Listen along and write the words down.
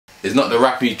It's not the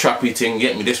rappy, trappy thing,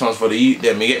 get me? This one's for the youth,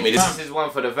 them, you get me? This is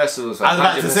one for the vessels. I was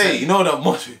about to say, you know that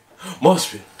moshpit.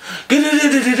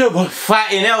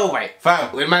 Fighting hell, mate.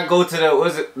 Fam. When man go to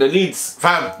the leads.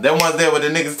 Fam, them ones there where the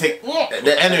niggas take.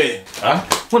 Anyway. Huh?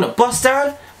 Wanna bust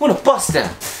down? When I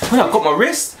got my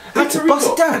wrist, I had to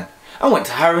bust down. I went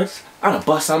to Harrods and I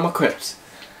bust down my crepes.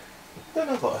 Then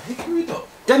I got a Hickory dock.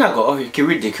 Then I got a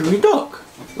Hickory Dickory dock.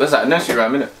 What's that? Nursery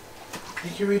rhyme, innit?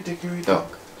 Hickory Dickory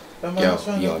dock. Yo,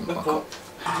 fuck up.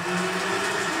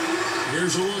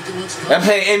 Here's a look at what's coming. I'm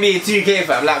playing NBA 2K,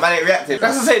 fam. Like, man ain't reacting.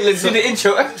 That's what I'm saying. Let's do the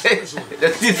intro. Let's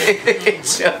do the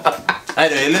intro.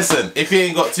 Anyway, listen. If you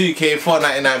ain't got 2K,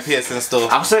 $4.99 PS in store.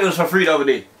 I said it was for free the other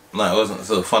day. No, it wasn't.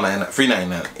 So $4.99,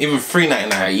 $3.99, even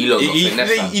 $3.99. You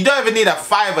don't even need a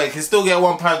 $5. You can still get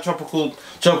 £1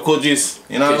 tropical juice.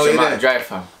 You know what I mean? Drive,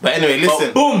 fam. But anyway,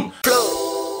 listen. Boom.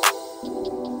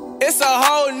 It's a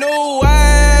whole new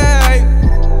way.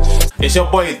 It's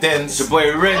your boy Denz. It's your boy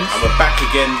Renz. And we're back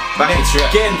again. Next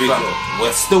reaction video.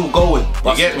 We're still going.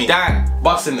 You get me? Down.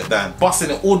 Busting it down. Busting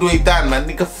it all the way down, man.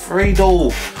 Nigga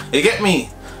Fredo. You get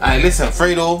me? Alright, listen,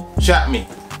 Fredo, shout me.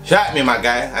 Shout me, my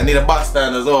guy. I need a bus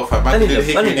down as well, fam. I need a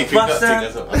bus down.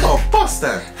 I got a bus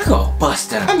down. I got a bus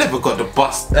down. I never got the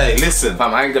bus. Hey, listen.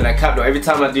 Fam, I ain't gonna cap though. Every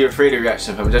time I do a Fredo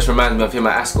reaction, fam, it just reminds me of him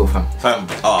at Asco, fam. Fam,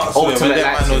 ultimate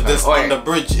man was just on the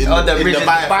bridge in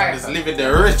Dubai, just living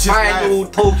the richest life. Final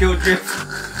Tokyo drift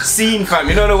scene, fam.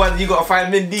 You know the ones you gotta find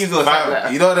Min Diesel,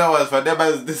 fam. You know that ones, fam. Them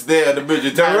man's this day on the bridge.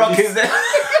 The Rock is there.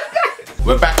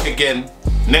 We're back again.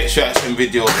 Next reaction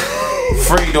video.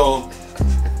 Fredo.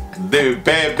 The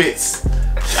bare bits.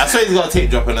 I swear he's got a tape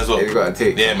dropping as well. Yeah, he's got a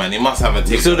tape. Yeah, man, he must have a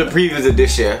tape. You saw the previews of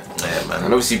this year. Yeah, man.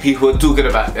 And obviously people were talking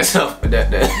about this stuff.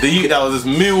 The youth that was just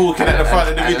moonwalking at the front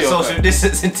of the video. The social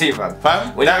distancing team,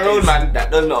 fam. When that road, man,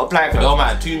 that does not apply, fam. No,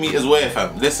 man, 2 meters away,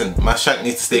 fam. Listen, my shank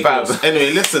needs to stay close.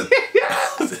 Anyway, listen.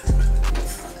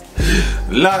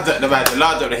 Large up the man,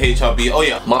 large up the HRB. Oh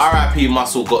yeah, RIP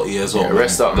Muscle Gotti as well. Yeah,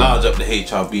 rest up, man. Large up the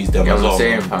HRBs them as well.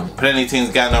 Fam. Plenty things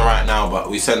going on right now, but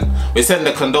we send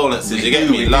the condolences. You get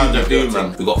me? Large up the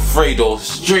man. We got Fredo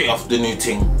straight off the new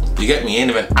thing. You get me? Ain't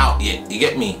even out yet. You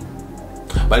get me?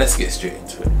 But let's get straight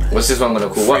into it. What's this one gonna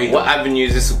call? What avenue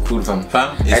is this called, fam?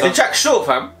 Fam, hey, the track's short,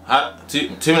 fam. 2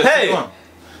 minutes. Hey.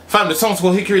 Fam, the song's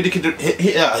called Hickory Dickory.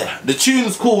 The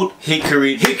tune's called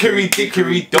Hickory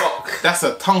Dickory Dock. That's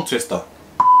a tongue twister.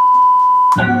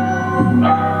 Is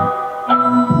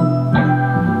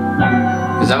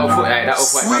that all for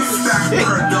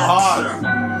hard.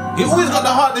 He always got the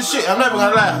hardest shit, I'm never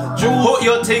gonna lie. Put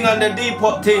your thing on the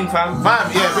depot thing, fam.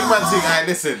 Fam, yeah, big man thing. Alright,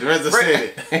 listen, the rest of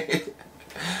it.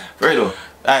 Fredo.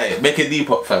 Alright, make a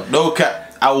depot, fam. No cap.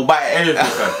 I will buy everything,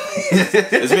 fam.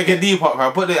 Let's make a depot,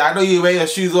 fam. I know you wear your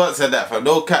shoes once and that, fam.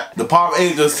 No cap. The Palm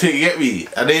Angels thing, get me.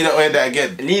 I know you don't wear that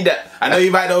again. I need that. I know you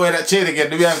might not wear that chain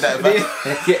again. Do we have that, fam?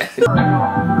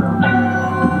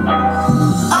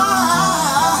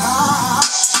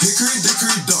 Hickory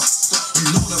Dickory Dock.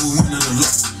 You know that we're winning a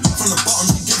lot. From the bottom,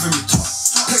 you giving me top.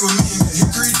 Play with me and get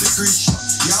Hickory Dickory shot.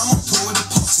 Yeah, I'm on tour with the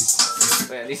posse.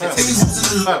 Wait, at least you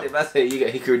get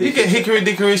Hickory Dickory. You get Hickory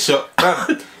Dickory shot.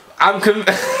 I'm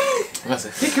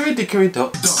Hickory Dickory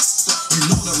Dock. You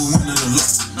know that we're winning a lot.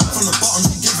 From the bottom,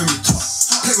 you giving me top.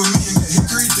 Play with me and get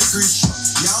Hickory Dickory shot.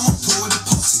 Yeah, I'm on tour with the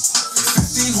posse.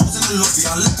 15 holes in the lobby.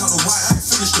 I lick out the white, I ain't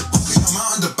finished the bobby. I'm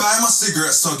out in Dubai, my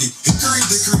cigarette soggy. Hickory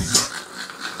Dickory Dock.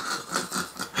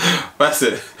 That's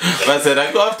it. Man said I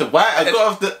got off the buy. I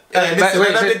got off the.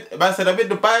 Man said I've been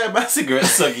to buy my cigarette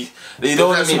soggy. You don't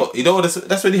want to smoke. You don't want to.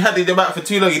 That's when you had it in your mouth for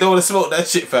too long. You don't want to smoke that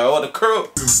shit, fam. I want to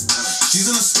curl. She's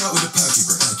in a skirt with a perky,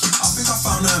 bro. I think I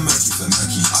found her murky for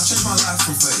murky. I changed my life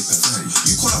from 30 to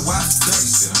 30. You call her wife, dirty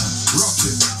still. Rock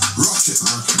it,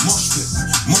 mosh pit.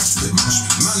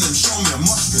 Man, them show me a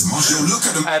mosh pit. Yo, look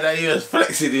at them. And he was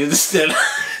flexing. He was still.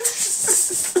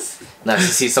 Nice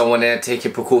to see someone there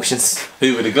taking precautions.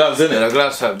 Who with the gloves, innit? The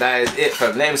gloves, fam. That is it,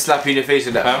 fam. Let him slap you in the face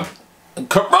with that, fam.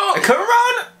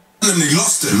 Corona! And they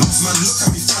lost it. Man, look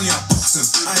at me funny, I box him.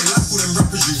 I ain't like all them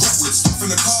rappers you rock with. Stuff in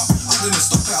the car, I didn't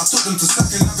stop it. I took them to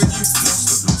 2nd Avenue.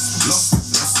 Lost it.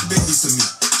 Baby to me.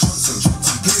 Johnson.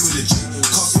 Play with the G.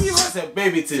 You said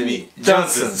baby to me.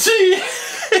 Johnson.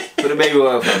 Put the baby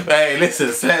on, fam. Hey,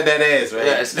 listen, slap that ass, right?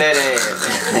 Yeah, slap that ass.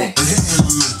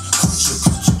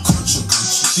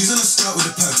 She's in a skirt with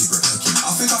a perky, bro.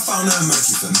 I think I found her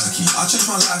murky for murky. I changed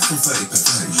my life from 30 to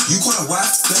 30. You call her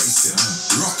wife, dirty still.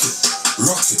 Rock it.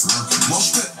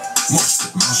 Mosh pit.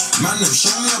 Man, them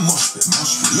show me a mosh pit.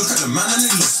 Look at the man and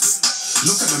they lost it.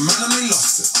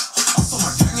 I saw my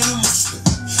gang in a mosh pit.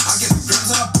 I get them grams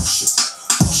and I push it.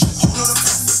 Hold on the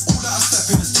profit. All that I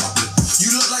step in is tablet. You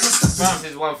look like you're stepping.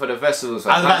 This is one for the vessels.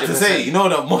 I was about to say, you know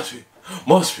that moshpit.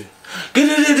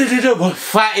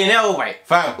 Fighting hell, mate.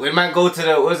 Fam. When man go to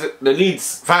the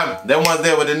Leeds. Fam, them ones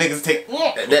there where the niggas take.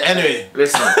 Anyway.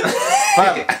 Listen.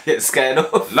 Fam. Get scared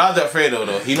off. Loud at Fredo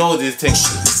though. He knows his thing.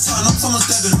 Turn up, someone's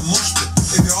dead in a mosh pit.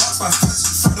 If you're asked by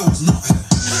facts, Fredo was not here.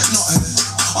 Not here.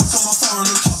 I saw my fire on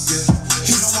the top gear.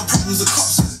 He know my problems, the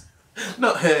cops here.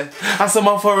 Not here. I saw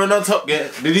my foreign on top gear.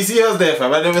 Did you see us there,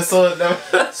 fam? I never saw them.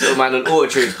 So man on auto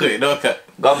tree. Wait, no cut.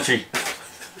 Gumtree.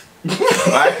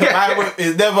 My whip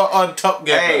is never on top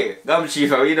gear. Hey, Gumtree,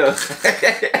 fam, you know.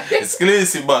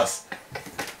 Exclusive boss.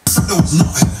 Fredo was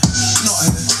not here. Not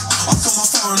here. I saw my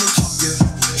fire on the top gear.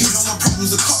 He know my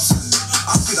problems, the cops here.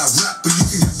 I could have rap, but you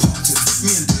can get popped it. Me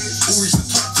and Dave all reached the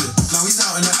top tip. Now he's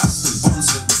out in the Aston,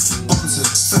 bonds it.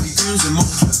 30 goons in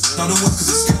Montclair. Now the workers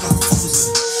are scared like a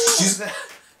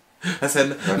I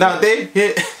said, now Dave,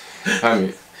 here. Fam,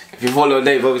 if you follow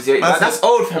Dave, obviously, that's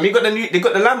old, fam. They got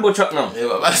the Lambo truck now. Yeah,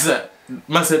 but that's that.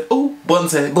 Man said, oh,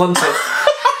 Bonte.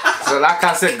 So like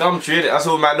I said, Gumtree, that's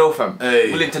all man know, fam.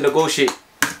 Hey. Willing to negotiate.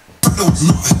 Fredo was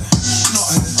not here.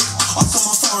 Not here. I saw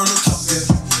my fire on the top gear.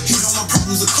 He know my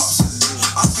problems, the cops here.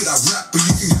 I could have rap, but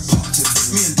you can get popped it.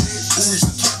 Me and Dave all reached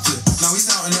the top tip. Now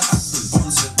he's out in the Aston,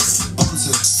 bonds it.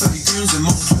 30 goons in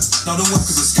Montclair. Now the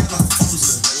workers are scared like a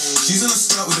she's in a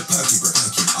skirt with a perky brick.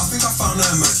 I think I found her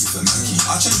murky for Nike.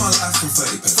 I changed my life from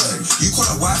 30 per 30. You call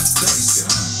her wife, dirty shit.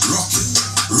 Rock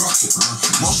it,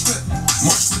 mosh pit,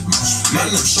 man,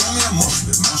 them show me a mosh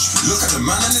pit. Look at the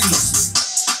man and they lost it.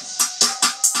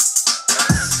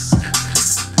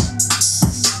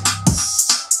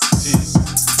 Jeez.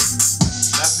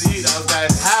 That's the heat those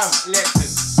guys have elected.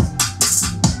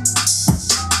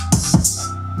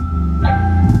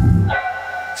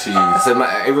 Jeez. So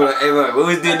everyone, we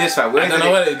always doing this, fam. Where are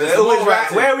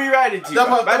we riding to?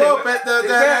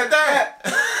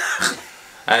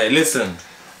 Hey, listen,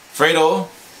 Fredo.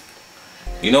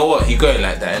 You know what? He got it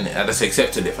like that, innit? I just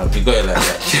accepted it, fam. He got it like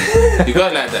that. He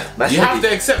got it like that. You have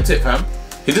to accept it, fam.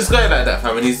 He just got it like that,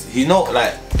 fam. And he know,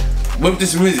 like, with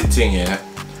this music thing, yeah.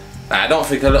 Like, I don't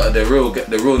think a lot of the real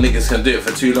niggas can do it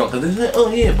for too long. Cause they're like,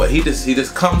 oh yeah, but he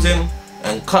just comes in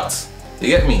and cuts. You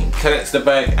get me? Collects the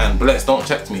bag and bless. Don't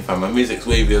chat to me, fam. My music's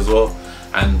wavy as well,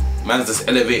 and man's just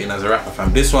elevating as a rapper,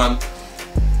 fam. This one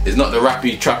is not the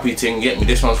rappy trappy thing. You get me?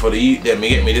 This one's for the youth. Them. You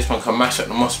get me? This one can mash up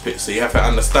the moshpit. So you have to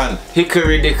understand.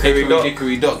 Hickory Dickory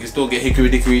dock. You still get Hickory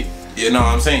Dickory. You know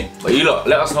what I'm saying? But you lot,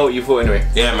 let us know what you thought anyway.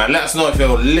 Yeah, man. Let us know if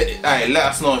you're let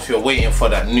us know if you're waiting for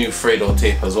that new Fredo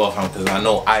tape as well, fam. Because I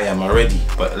know I am already.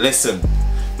 But listen,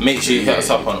 make sure you hit us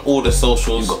up on all the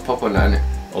socials. You got pop on that, innit?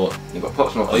 Or you got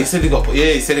Pop Smoke. Oh, he said he got.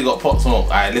 Yeah, he said he got Pop Smoke.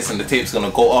 Alright, listen, the tape's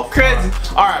gonna go off. Crazy.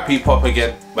 RIP Pop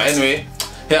again. But anyway,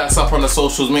 hit us up on the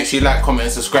socials. Make sure you like, comment,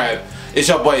 and subscribe. It's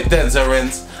your boy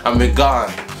Denz&Renz, and we're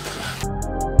gone.